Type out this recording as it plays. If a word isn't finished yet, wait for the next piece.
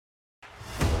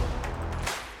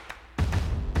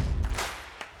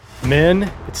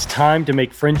Men, it's time to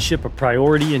make friendship a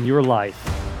priority in your life.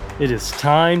 It is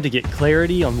time to get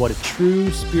clarity on what a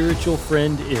true spiritual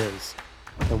friend is.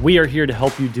 And we are here to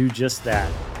help you do just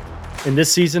that. In this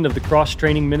season of the Cross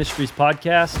Training Ministries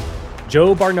podcast,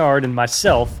 Joe Barnard and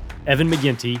myself, Evan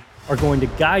McGinty, are going to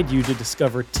guide you to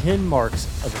discover 10 marks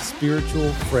of a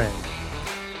spiritual friend.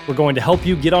 We're going to help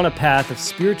you get on a path of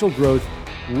spiritual growth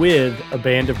with a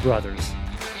band of brothers.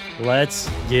 Let's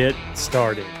get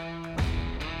started.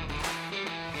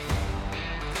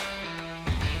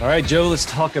 All right, Joe, let's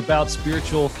talk about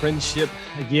spiritual friendship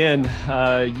again.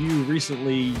 You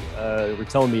recently were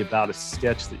telling me about a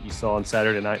sketch that you saw on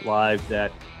Saturday Night Live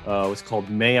that was called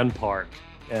Man Park.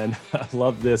 And I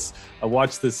love this. I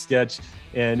watched this sketch,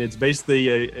 and it's basically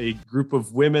a group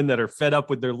of women that are fed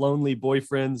up with their lonely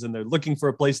boyfriends, and they're looking for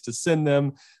a place to send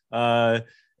them.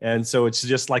 And so it's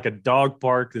just like a dog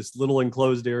park, this little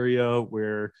enclosed area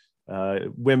where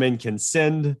women can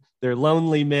send their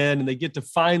lonely men, and they get to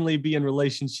finally be in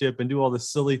relationship and do all the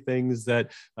silly things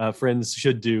that friends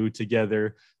should do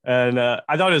together. And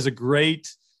I thought it was a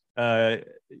great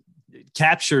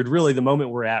captured really the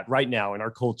moment we're at right now in our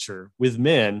culture with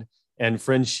men and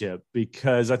friendship,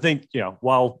 because I think,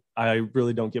 while I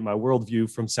really don't get my worldview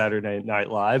from Saturday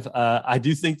Night Live, I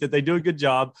do think that they do a good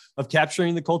job of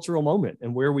capturing the cultural moment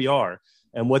and where we are.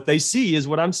 And what they see is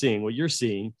what I'm seeing, what you're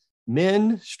seeing.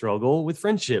 Men struggle with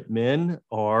friendship. Men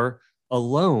are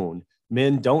alone.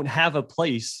 Men don't have a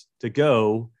place to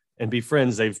go and be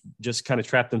friends. They've just kind of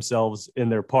trapped themselves in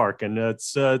their park. And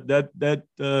that's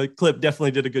that clip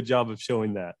definitely did a good job of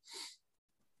showing that.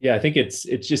 Yeah, I think it's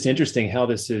just interesting how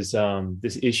this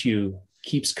issue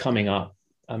keeps coming up.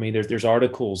 I mean, there's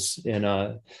articles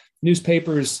in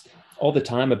newspapers all the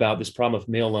time about this problem of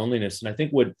male loneliness. And I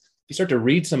think if you start to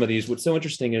read some of these, what's so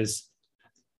interesting is,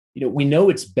 we know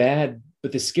it's bad,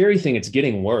 but the scary thing, it's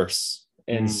getting worse.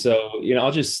 And so,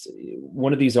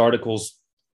 one of these articles,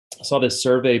 I saw this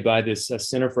survey by this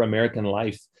Center for American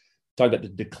Life, talking about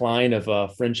the decline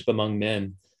of friendship among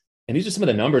men. And these are some of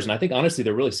the numbers. And I think, honestly,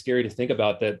 they're really scary to think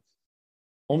about, that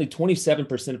only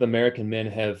 27% of American men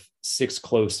have 6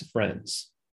 close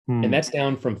friends. And that's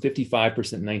down from 55%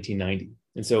 in 1990.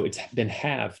 And so it's been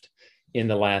halved in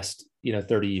the last,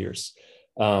 30 years.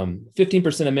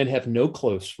 15% of men have no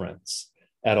close friends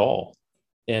at all.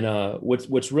 And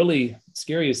what's really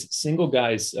scary is single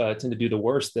guys tend to do the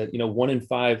worst. That 1 in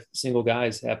 5 single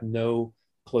guys have no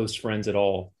close friends at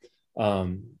all. Wow.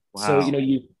 So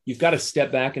you've got to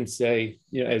step back and say,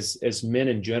 as men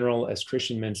in general, as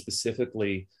Christian men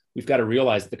specifically, we've got to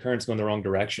realize that the current's going the wrong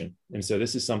direction. And so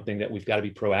this is something that we've got to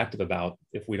be proactive about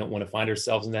if we don't want to find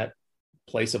ourselves in that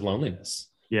place of loneliness.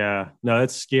 Yeah, no,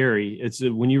 that's scary. It's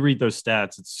when you read those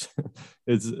stats,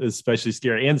 it's especially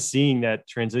scary. And seeing that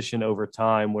transition over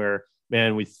time where,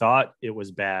 man, we thought it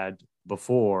was bad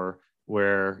before,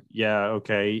 where,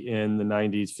 in the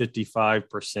 90s,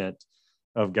 55%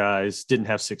 of guys didn't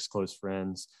have 6 close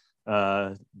friends.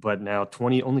 But now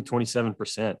only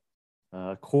 27%,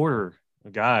 a quarter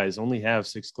of guys only have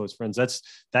 6 close friends.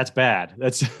 That's bad.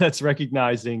 That's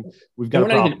recognizing we've got a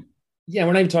problem. We're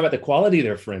not even talking about the quality of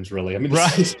their friends, really. I mean,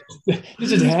 this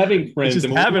is having friends. Just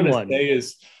and having what one. Say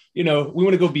is, we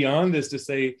want to go beyond this to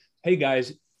say, hey,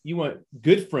 guys, you want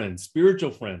good friends,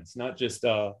 spiritual friends, not just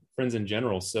friends in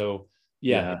general. So,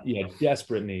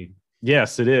 desperate need.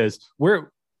 Yes, it is. All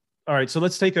right, so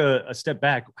let's take a step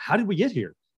back. How did we get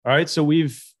here? All right, so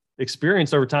we've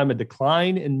experienced over time a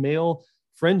decline in male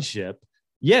friendship.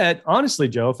 Yet, honestly,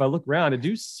 Joe, if I look around, I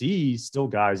do see still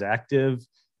guys active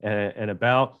and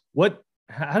about.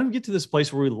 How did we get to this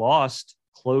place where we lost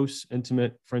close,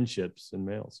 intimate friendships in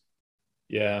males?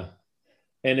 Yeah.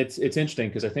 And it's interesting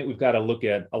because I think we've got to look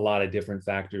at a lot of different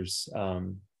factors.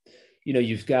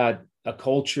 You've got a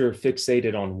culture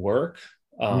fixated on work,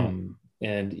 and,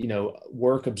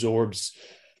 work absorbs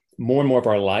more and more of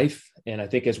our life. And I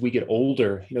think as we get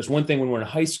older, it's one thing when we're in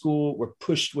high school, we're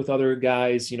pushed with other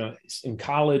guys, in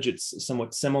college, it's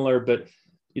somewhat similar, but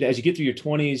as you get through your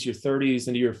 20s, your 30s,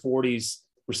 into your 40s,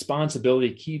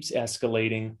 responsibility keeps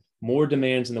escalating, more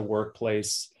demands in the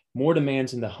workplace, more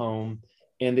demands in the home.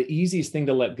 And the easiest thing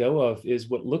to let go of is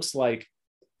what looks like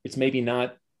it's maybe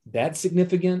not that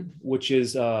significant, which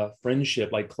is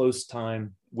friendship, like close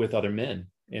time with other men.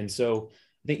 And so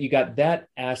I think you got that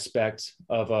aspect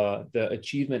of the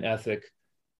achievement ethic.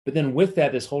 But then with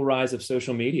that, this whole rise of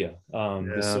social media,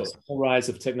 this whole rise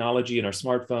of technology and our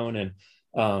smartphone, and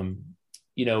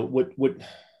what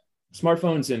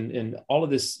smartphones and all of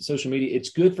this social media, it's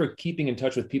good for keeping in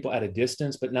touch with people at a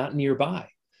distance, but not nearby.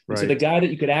 Right. So the guy that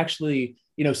you could actually,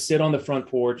 sit on the front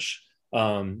porch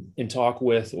and talk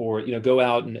with, or, go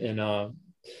out and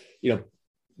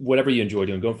whatever you enjoy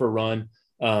doing, going for a run.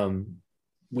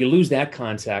 We lose that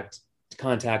contact,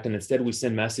 and instead we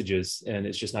send messages, and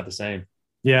it's just not the same.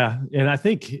 Yeah. And I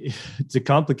think to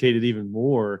complicate it even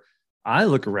more, I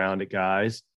look around at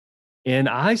guys and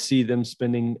I see them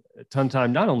spending a ton of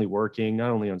time, not only working, not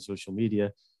only on social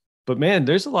media, but man,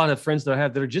 there's a lot of friends that I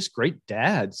have that are just great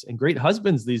dads and great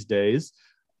husbands these days,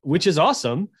 which is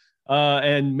awesome.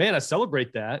 And man, I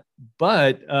celebrate that.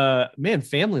 But man,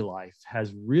 family life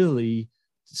has really,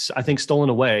 I think, stolen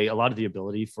away a lot of the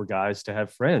ability for guys to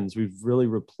have friends. We've really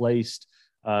replaced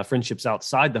friendships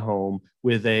outside the home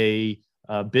with a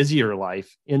busier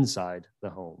life inside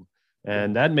the home.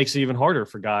 And that makes it even harder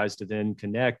for guys to then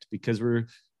connect, because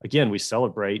we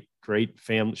celebrate great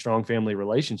strong family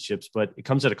relationships, but it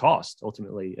comes at a cost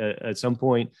ultimately. At some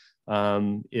point,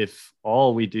 if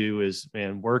all we do is,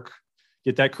 man, work,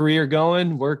 get that career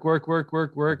going,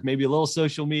 work, maybe a little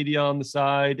social media on the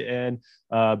side, and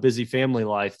busy family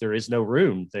life, there is no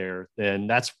room there. Then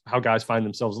that's how guys find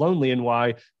themselves lonely, and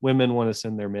why women want to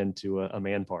send their men to a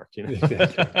man park.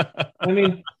 Exactly. I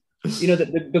mean,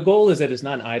 the goal is that it's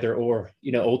not an either or.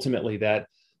 Ultimately that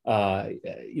what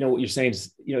you're saying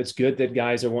is, it's good that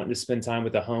guys are wanting to spend time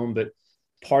with the home, but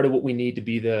part of what we need to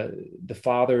be the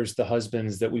fathers, the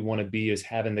husbands that we want to be, is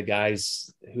having the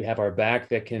guys who have our back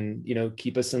that can,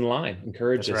 keep us in line,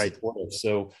 encourage us, right. support us.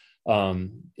 So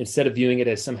instead of viewing it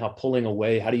as somehow pulling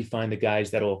away, how do you find the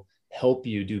guys that'll help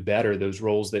you do better those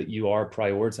roles that you are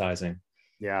prioritizing?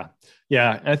 Yeah.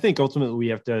 I think ultimately we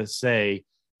have to say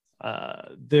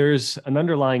there's an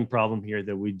underlying problem here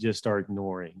that we just are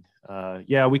ignoring.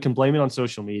 We can blame it on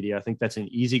social media. I think that's an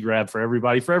easy grab for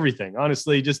everybody for everything.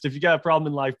 Honestly, just if you got a problem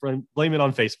in life, blame it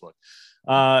on Facebook.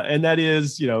 And that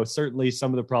is, certainly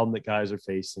some of the problem that guys are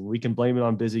facing. We can blame it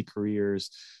on busy careers.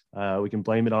 We can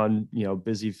blame it on,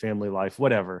 busy family life,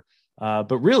 whatever.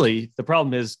 But really, the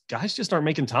problem is guys just aren't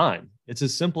making time. It's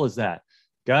as simple as that.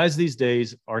 Guys these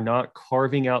days are not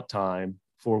carving out time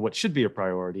for what should be a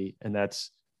priority, and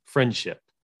that's friendship.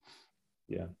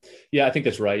 Yeah, I think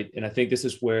that's right. And I think this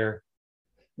is where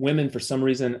women, for some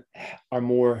reason, they have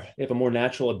a more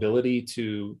natural ability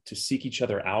to seek each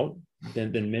other out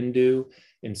than men do.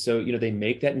 And so, they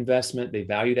make that investment, they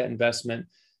value that investment,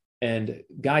 and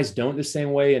guys don't the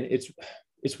same way. And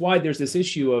it's why there's this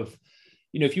issue of,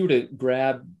 if you were to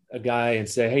grab a guy and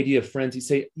say, hey, do you have friends? He'd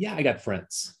say, yeah, I got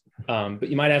friends. But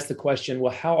you might ask the question,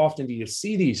 well, how often do you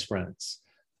see these friends?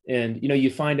 And, you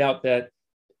find out that,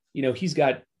 he's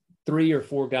got 3 or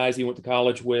 4 guys he went to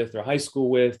college with or high school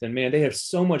with. And man, they have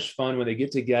so much fun when they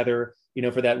get together,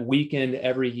 for that weekend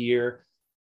every year,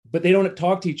 but they don't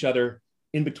talk to each other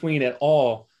in between at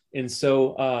all. And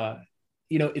so,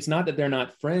 it's not that they're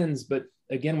not friends, but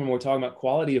again, when we're talking about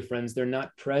quality of friends, they're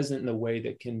not present in the way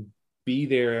that can be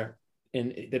there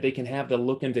and that they can have the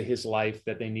look into his life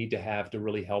that they need to have to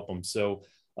really help him. So,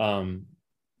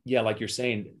 like you're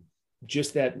saying,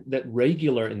 just that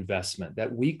regular investment,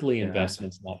 that weekly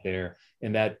investment's not there.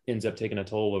 And that ends up taking a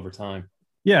toll over time.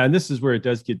 Yeah. And this is where it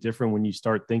does get different when you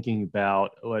start thinking about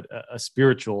what a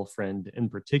spiritual friend in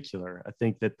particular. I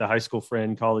think that the high school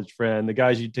friend, college friend, the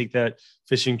guys you take that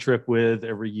fishing trip with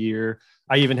every year.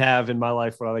 I even have in my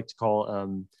life what I like to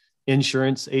call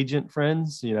insurance agent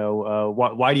friends.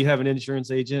 Why do you have an insurance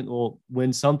agent? Well,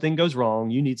 when something goes wrong,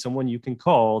 you need someone you can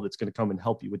call that's going to come and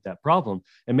help you with that problem.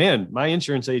 And man, my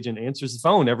insurance agent answers the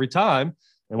phone every time.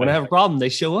 And when I have a problem, they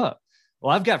show up.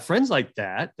 Well, I've got friends like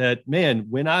that man,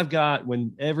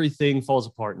 when everything falls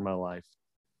apart in my life,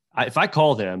 if I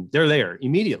call them, they're there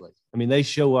immediately. I mean, they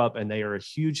show up and they are a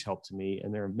huge help to me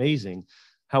and they're amazing.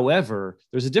 However,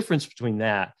 there's a difference between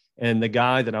that and the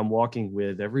guy that I'm walking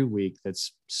with every week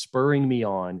that's spurring me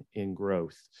on in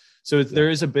growth. So there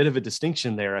is a bit of a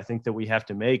distinction there, I think, that we have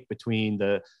to make between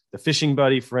the fishing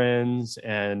buddy friends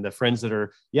and the friends that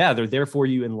are, they're there for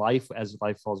you in life as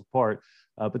life falls apart.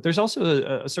 But there's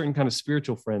also a certain kind of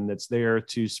spiritual friend that's there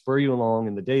to spur you along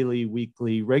in the daily,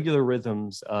 weekly, regular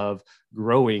rhythms of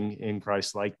growing in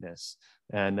Christ likeness.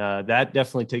 And that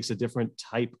definitely takes a different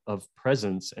type of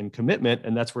presence and commitment.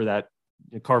 And that's where that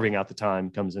carving out the time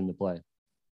comes into play.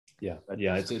 Yeah.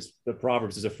 It's the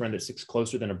Proverbs is a friend that sticks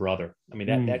closer than a brother. I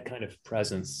mean, that kind of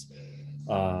presence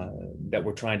that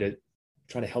we're trying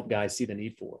to help guys see the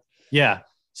need for. Yeah.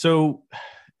 So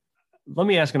let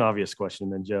me ask an obvious question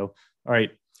then, Joe. All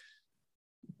right.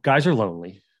 Guys are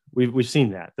lonely. We've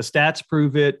seen that. The stats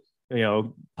prove it.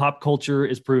 Pop culture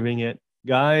is proving it.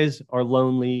 Guys are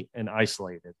lonely and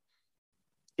isolated.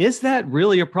 Is that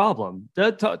really a problem?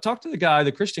 Talk to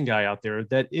the Christian guy out there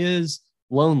that is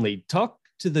lonely. Talk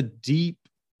to the deep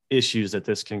issues that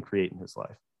this can create in his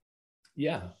life.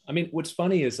 Yeah. I mean, what's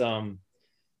funny is,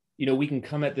 we can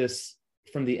come at this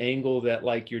from the angle that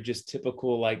like you're just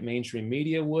typical like mainstream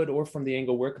media would, or from the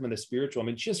angle we're coming to spiritual. I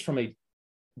mean, just from a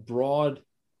broad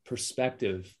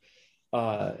perspective,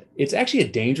 it's actually a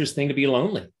dangerous thing to be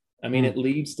lonely. I mean, it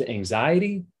leads to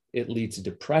anxiety, it leads to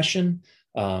depression.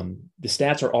 The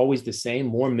stats are always the same.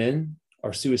 More men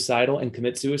are suicidal and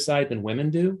commit suicide than women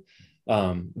do.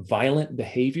 Violent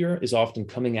behavior is often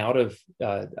coming out of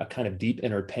a kind of deep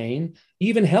inner pain.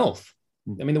 Even health.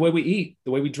 I mean, the way we eat,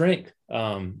 the way we drink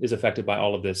is affected by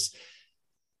all of this.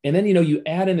 And then, you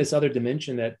add in this other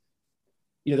dimension that,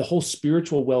 the whole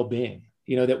spiritual well-being,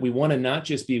 that we want to not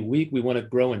just be weak, we want to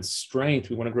grow in strength,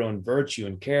 we want to grow in virtue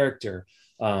and character.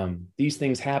 These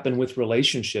things happen with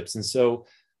relationships. And so,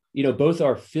 both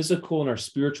our physical and our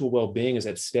spiritual well-being is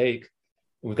at stake.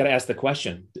 And we've got to ask the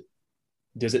question,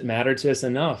 does it matter to us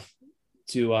enough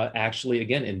to actually,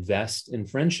 again, invest in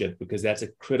friendship? Because that's a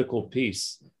critical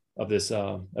piece of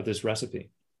this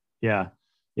recipe. Yeah.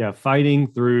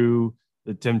 Fighting through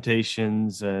the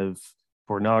temptations of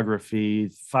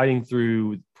pornography, fighting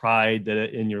through pride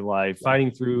that in your life, fighting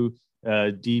through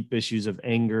deep issues of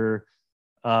anger.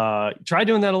 Try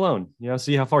doing that alone,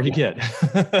 see how far you get.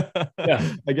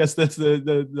 I guess that's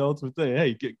the ultimate thing.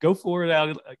 Hey, go for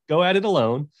it go at it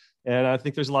alone. And I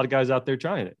think there's a lot of guys out there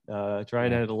trying it at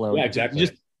it alone. Yeah, exactly.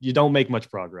 You don't make much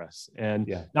progress.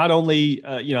 And not only,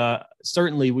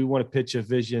 certainly we want to pitch a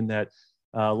vision that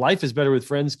life is better with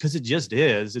friends, because it just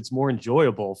is. It's more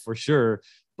enjoyable for sure.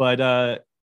 But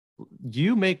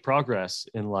you make progress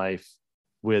in life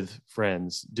with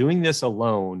friends. Doing this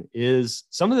alone is,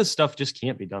 some of this stuff just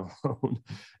can't be done alone.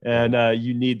 And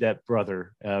you need that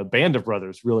band of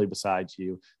brothers really besides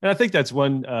you. And I think that's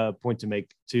one point to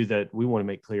make too, that we want to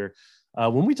make clear.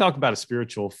 When we talk about a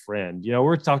spiritual friend,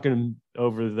 we're talking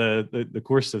over the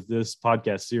course of this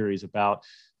podcast series about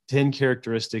 10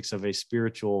 characteristics of a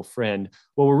spiritual friend.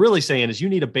 What we're really saying is you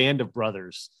need a band of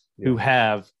brothers who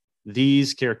have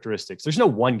these characteristics. There's no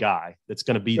one guy that's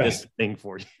going to be this thing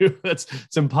for you.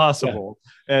 It's impossible.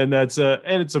 And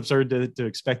and it's absurd to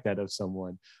expect that of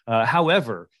someone.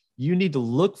 However, you need to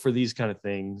look for these kind of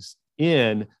things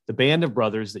in the band of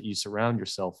brothers that you surround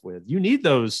yourself with. You need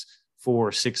those 4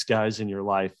 or 6 guys in your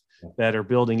life that are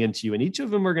building into you, and each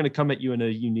of them are going to come at you in a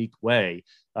unique way.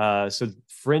 So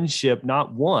friendship,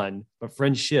 not one, but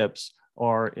friendships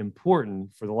are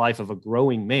important for the life of a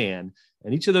growing man.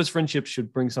 And each of those friendships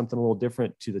should bring something a little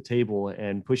different to the table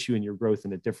and push you in your growth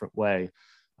in a different way.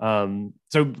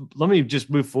 So let me just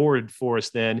move forward for us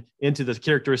then into the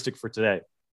characteristic for today.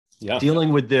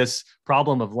 Dealing with this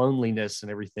problem of loneliness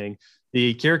and everything,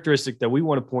 the characteristic that we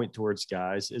want to point towards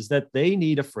guys is that they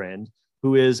need a friend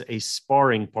who is a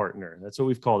sparring partner. That's what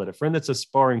we've called it, a friend that's a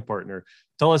sparring partner.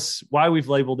 Tell us why we've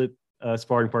labeled it a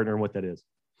sparring partner and what that is.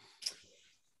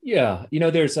 Yeah,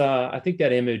 there's, I think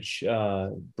that image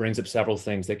brings up several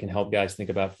things that can help guys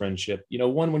think about friendship.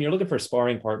 One, when you're looking for a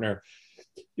sparring partner,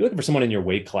 you're looking for someone in your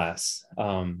weight class.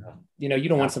 You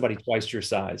don't want somebody twice your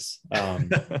size.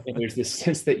 And there's this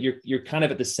sense that you're kind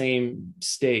of at the same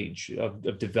stage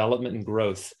of development and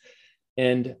growth.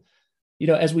 And,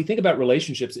 as we think about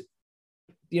relationships,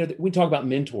 we talk about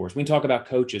mentors, we talk about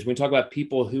coaches, we talk about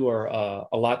people who are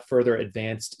a lot further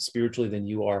advanced spiritually than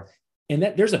you are. And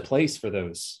that there's a place for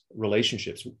those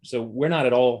relationships. So we're not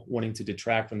at all wanting to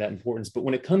detract from that importance. But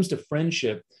when it comes to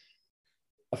friendship,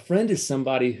 a friend is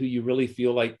somebody who you really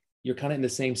feel like you're kind of in the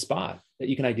same spot, that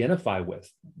you can identify with.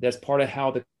 That's part of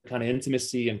how the kind of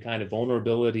intimacy and kind of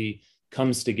vulnerability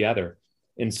comes together.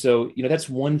 And so, that's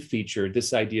one feature,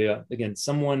 this idea, again,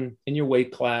 someone in your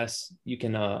weight class, you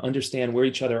can understand where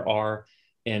each other are,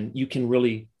 and you can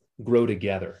really grow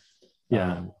together.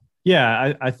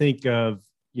 I think of,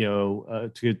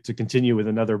 to continue with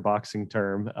another boxing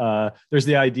term, there's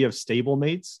the idea of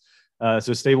stablemates.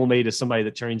 So stablemate is somebody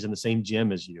that trains in the same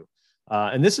gym as you.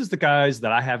 And this is the guys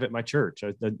that I have at my church.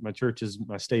 My church is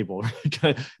my stable.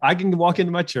 I can walk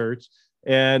into my church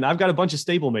and I've got a bunch of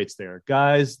stablemates there,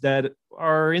 guys that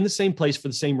are in the same place for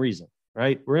the same reason,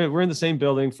 right? We're in the same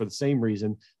building for the same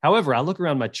reason. However, I look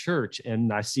around my church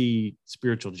and I see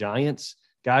spiritual giants,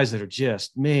 guys that are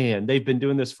just, man, they've been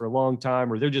doing this for a long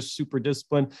time, or they're just super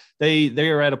disciplined. They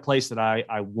are at a place that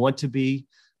I want to be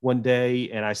one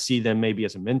day, and I see them maybe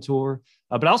as a mentor.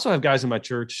 But I also have guys in my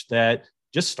church that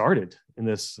just started in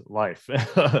this life,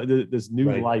 this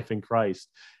new life in Christ.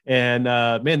 And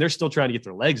man, they're still trying to get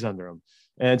their legs under them.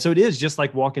 And so it is just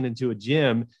like walking into a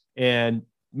gym. And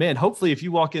man, hopefully if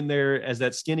you walk in there as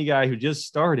that skinny guy who just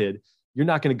started, you're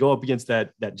not going to go up against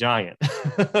that giant.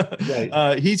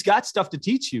 He's got stuff to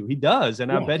teach you. He does.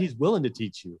 And I bet he's willing to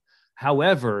teach you.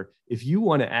 However, if you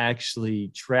want to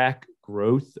actually track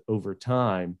growth over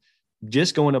time,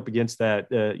 just going up against that,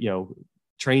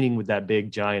 training with that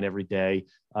big giant every day,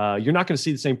 you're not going to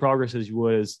see the same progress as you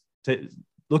would as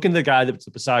looking at the guy that's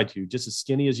beside you, just as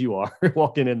skinny as you are,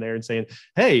 walking in there and saying,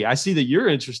 hey, I see that you're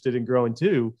interested in growing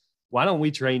too. Why don't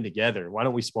we train together? Why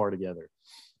don't we spar together?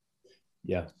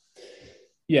 Yeah.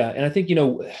 Yeah. And I think,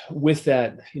 with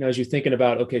that, as you're thinking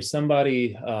about, okay,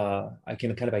 somebody, I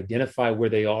can kind of identify where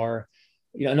they are.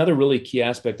 Another really key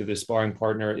aspect of this sparring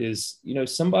partner is,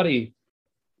 somebody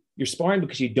you're sparring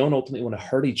because you don't ultimately want to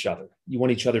hurt each other. You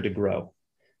want each other to grow.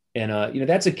 And,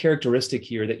 that's a characteristic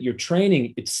here that you're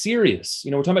training. It's serious.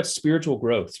 We're talking about spiritual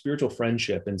growth, spiritual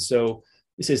friendship. And so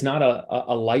this is not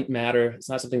a light matter. It's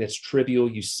not something that's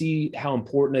trivial. You see how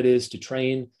important it is to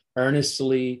train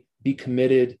earnestly, be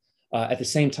committed. At the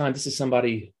same time, this is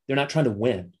somebody, they're not trying to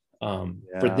win.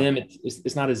 For them,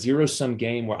 it's not a zero-sum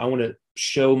game where I want to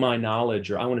show my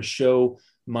knowledge or I want to show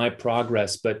my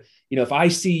progress. But, if I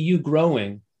see you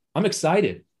growing, I'm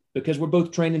excited because we're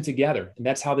both training together, and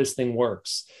that's how this thing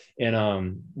works.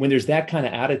 And when there's that kind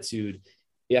of attitude,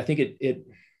 I think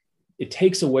it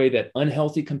takes away that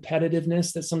unhealthy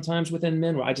competitiveness that sometimes within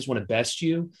men where I just want to best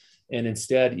you. And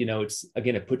instead,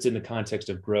 it puts it in the context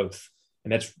of growth.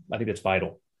 And I think that's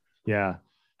vital. Yeah.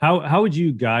 How would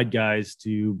you guide guys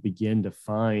to begin to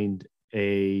find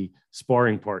a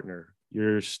sparring partner?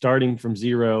 You're starting from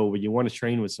zero, but you want to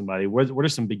train with somebody. What are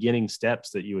some beginning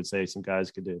steps that you would say some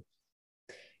guys could do?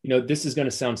 This is going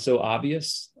to sound so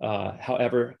obvious.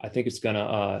 However, I think it's going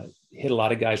to hit a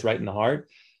lot of guys right in the heart.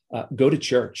 Go to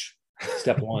church.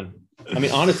 Step one. I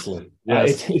mean, honestly,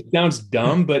 yes. It sounds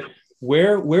dumb, but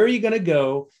where are you going to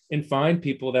go and find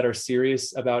people that are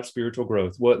serious about spiritual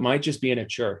growth? Well, it might just be in a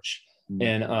church.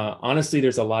 And honestly,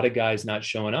 there's a lot of guys not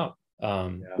showing up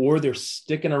or they're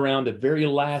sticking around the very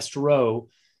last row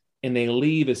and they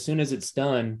leave as soon as it's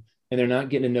done. And they're not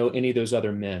getting to know any of those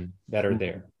other men that are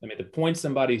there. I mean, the point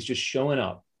somebody's just showing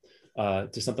up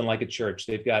to something like a church,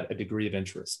 they've got a degree of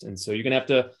interest. And so you're going to have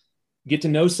to get to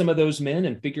know some of those men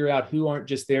and figure out who aren't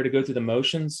just there to go through the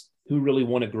motions, who really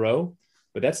want to grow.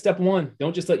 But that's step one.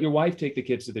 Don't just let your wife take the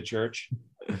kids to the church.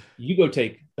 You go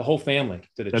take the whole family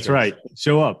to the church. That's right.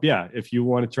 Show up. Yeah. If you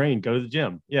want to train, go to the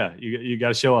gym. Yeah. You got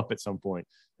to show up at some point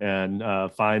and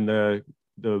find the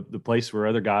place where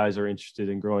other guys are interested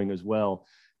in growing as well.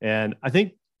 And I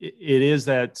think it is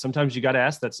that sometimes you got to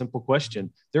ask that simple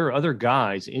question. There are other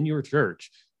guys in your church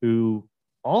who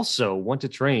also want to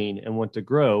train and want to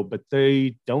grow, but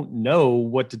they don't know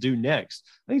what to do next.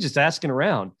 I think just asking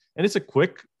around, and it's a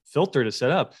quick filter to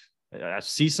set up. I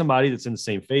see somebody that's in the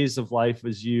same phase of life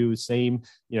as you, same,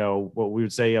 what we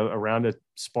would say around a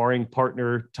sparring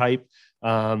partner type,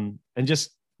 and just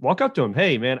walk up to them.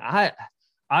 Hey, man,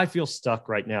 I feel stuck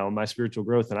right now in my spiritual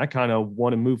growth and I kind of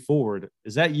want to move forward.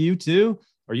 Is that you too?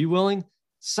 Are you willing?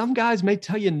 Some guys may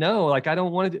tell you no, like I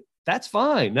don't want to. That's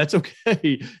fine. That's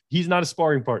okay. He's not a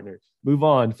sparring partner. Move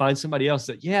on. Find somebody else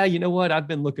that, you know what? I've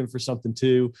been looking for something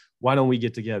too. Why don't we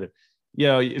get together?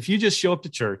 If you just show up to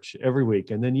church every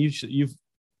week and then you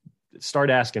start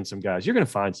asking some guys, you're going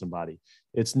to find somebody.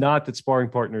 It's not that sparring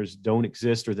partners don't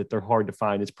exist or that they're hard to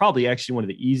find. It's probably actually one of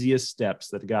the easiest steps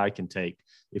that a guy can take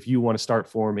if you want to start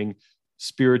forming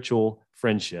spiritual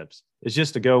friendships. It's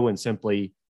just to go and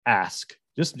simply ask.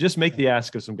 Just make the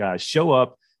ask of some guys. Show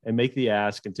up and make the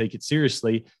ask and take it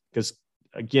seriously. Because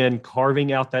again,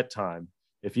 carving out that time.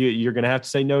 If you're going to have to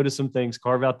say no to some things,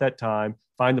 carve out that time,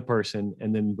 find the person,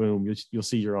 and then boom, you'll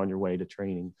see you're on your way to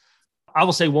training. I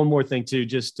will say one more thing too,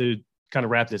 just to kind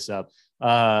of wrap this up.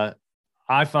 I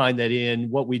find that in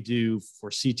what we do for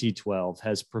CT12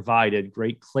 has provided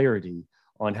great clarity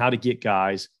on how to get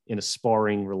guys in a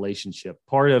sparring relationship.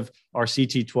 Part of our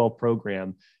CT12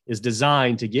 program is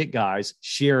designed to get guys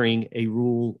sharing a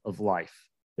rule of life.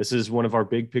 This is one of our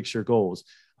big picture goals.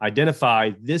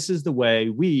 Identify this is the way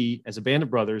we as a band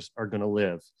of brothers are going to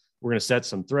live. We're going to set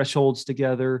some thresholds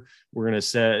together. We're going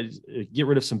to get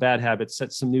rid of some bad habits,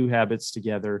 set some new habits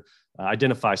together,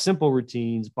 identify simple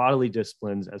routines, bodily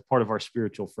disciplines as part of our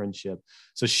spiritual friendship.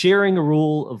 So sharing a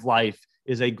rule of life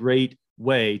is a great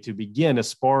way to begin a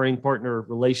sparring partner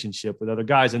relationship with other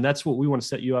guys. And that's what we want to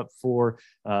set you up for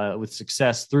with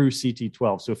success through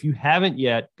CT12. So if you haven't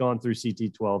yet gone through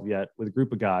CT12 yet with a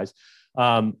group of guys,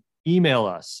 email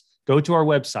us. Go to our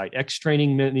website,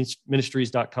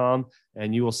 xtrainingministries.com,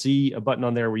 and you will see a button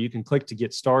on there where you can click to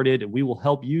get started. And we will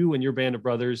help you and your band of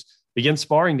brothers begin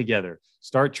sparring together,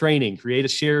 start training, create a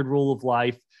shared rule of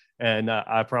life. And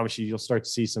I promise you'll start to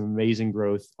see some amazing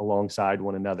growth alongside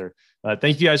one another.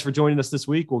 Thank you guys for joining us this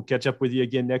week. We'll catch up with you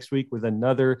again next week with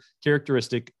another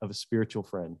characteristic of a spiritual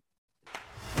friend.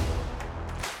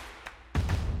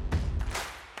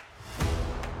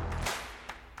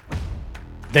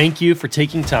 Thank you for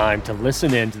taking time to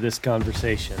listen in to this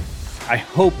conversation. I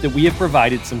hope that we have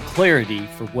provided some clarity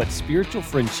for what spiritual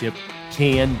friendship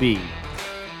can be.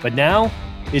 But now,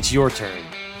 it's your turn.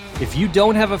 If you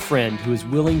don't have a friend who is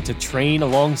willing to train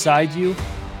alongside you,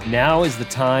 now is the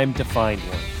time to find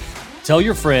one. Tell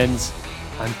your friends,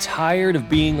 I'm tired of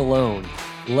being alone.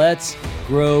 Let's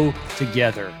grow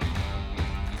together.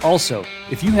 Also,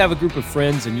 if you have a group of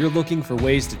friends and you're looking for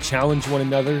ways to challenge one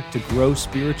another to grow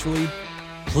spiritually,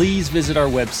 please visit our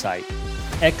website,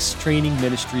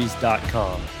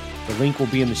 xtrainingministries.com. The link will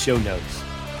be in the show notes.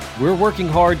 We're working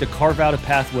hard to carve out a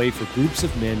pathway for groups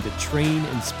of men to train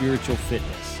in spiritual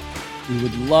fitness. We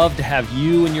would love to have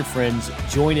you and your friends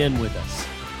join in with us.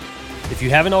 If you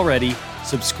haven't already,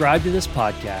 subscribe to this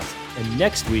podcast, and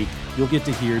next week you'll get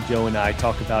to hear Joe and I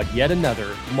talk about yet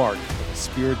another mark of a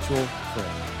spiritual